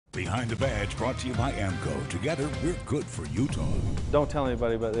Behind the Badge brought to you by AMCO. Together, we're good for Utah. Don't tell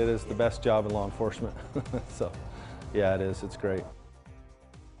anybody, but it is the best job in law enforcement. So, yeah, it is. It's great.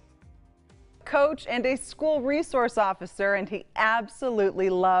 Coach and a school resource officer, and he absolutely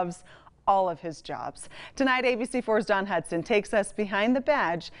loves all of his jobs. Tonight, ABC4's Don Hudson takes us behind the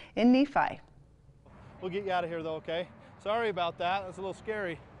badge in Nephi. We'll get you out of here, though, okay? Sorry about that. That's a little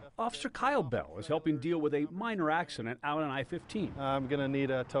scary. Officer Kyle Bell is helping deal with a minor accident out on I-15. I'm going to need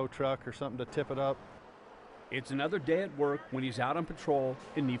a tow truck or something to tip it up. It's another day at work when he's out on patrol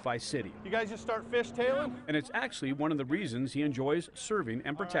in Nephi City. You guys just start fishtailing? And it's actually one of the reasons he enjoys serving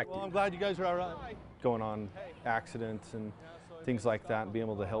and protecting. Well, I'm glad you guys are all right. Going on accidents and things like that, and being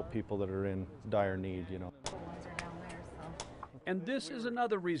able to help people that are in dire need, you know. And this is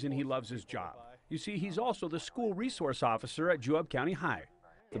another reason he loves his job. You see, he's also the school resource officer at Juab County High.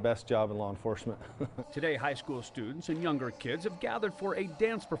 The best job in law enforcement. Today, high school students and younger kids have gathered for a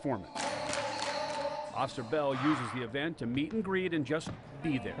dance performance. Officer Bell uses the event to meet and greet and just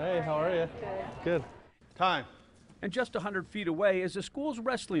be there. Hey, how are you? Good. Time. And just 100 feet away is the school's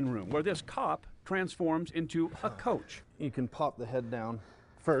wrestling room, where this cop transforms into a coach. You can pop the head down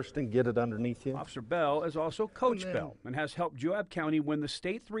first and get it underneath you. Officer Bell is also Coach Bell and has helped Juab County win the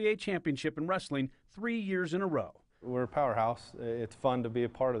state 3A championship in wrestling 3 years in a row. We're a powerhouse. It's fun to be a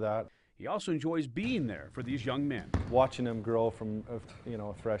part of that. He also enjoys being there for these young men. Watching them grow from a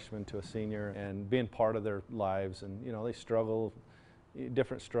freshman to a senior and being part of their lives, and they struggle,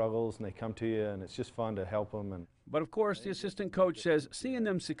 different struggles, and they come to you, and it's just fun to help them. But of course, the assistant coach says seeing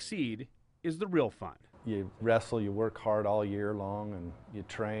them succeed is the real fun. You wrestle, you work hard all year long, and you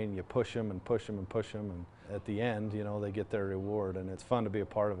train, you push them and push them and push them, and at the end, they get their reward, and it's fun to be a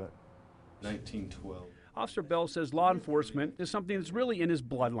part of it. 1912. Officer Bell says law enforcement is something that's really in his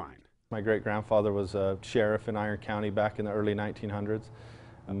bloodline. My great-grandfather was a sheriff in Iron County back in the early 1900s.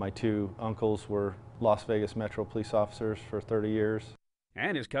 And my two uncles were Las Vegas Metro police officers for 30 years.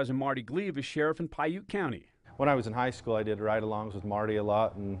 And his cousin Marty Gleave is sheriff in Paiute County. When I was in high school, I did ride-alongs with Marty a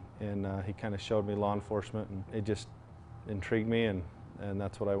lot, and he kind of showed me law enforcement, and it just intrigued me, and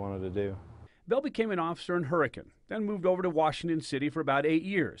that's what I wanted to do. Bell became an officer in Hurricane, then moved over to Washington City for about 8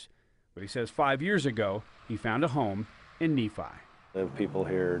 years. But he says 5 years ago, he found a home in Nephi. The people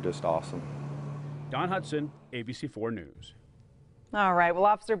here are just awesome. Don Hudson, ABC4 News. All right. Well,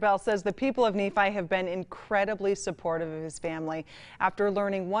 Officer Bell says the people of Nephi have been incredibly supportive of his family after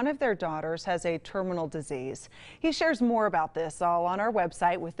learning one of their daughters has a terminal disease. He shares more about this all on our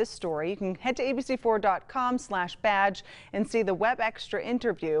website with this story. You can head to abc4.com/badge and see the Web Extra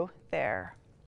interview there.